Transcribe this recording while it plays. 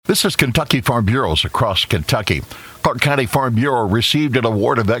This is Kentucky Farm Bureaus across Kentucky. Clark County Farm Bureau received an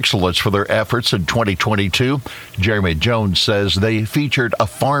award of excellence for their efforts in 2022. Jeremy Jones says they featured a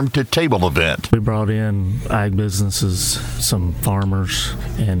farm-to-table event. We brought in ag businesses, some farmers,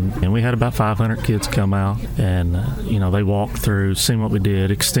 and we had about 500 kids come out, and they walked through, seen what we did.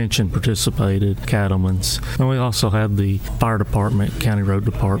 Extension participated, cattlemen's, and we also had the fire department, county road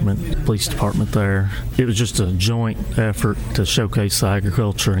department, police department there. It was just a joint effort to showcase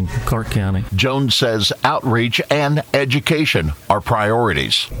agriculture in Clark County. Jones says outreach and education are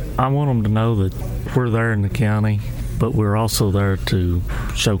priorities. I want them to know that we're there in the county, but we're also there to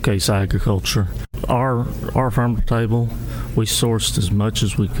showcase agriculture. Our farm to table, we sourced as much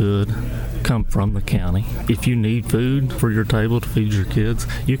as we could come from the county. If you need food for your table to feed your kids,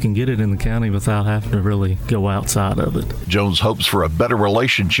 you can get it in the county without having to really go outside of it. Jones hopes for a better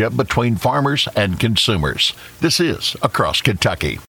relationship between farmers and consumers. This is Across Kentucky.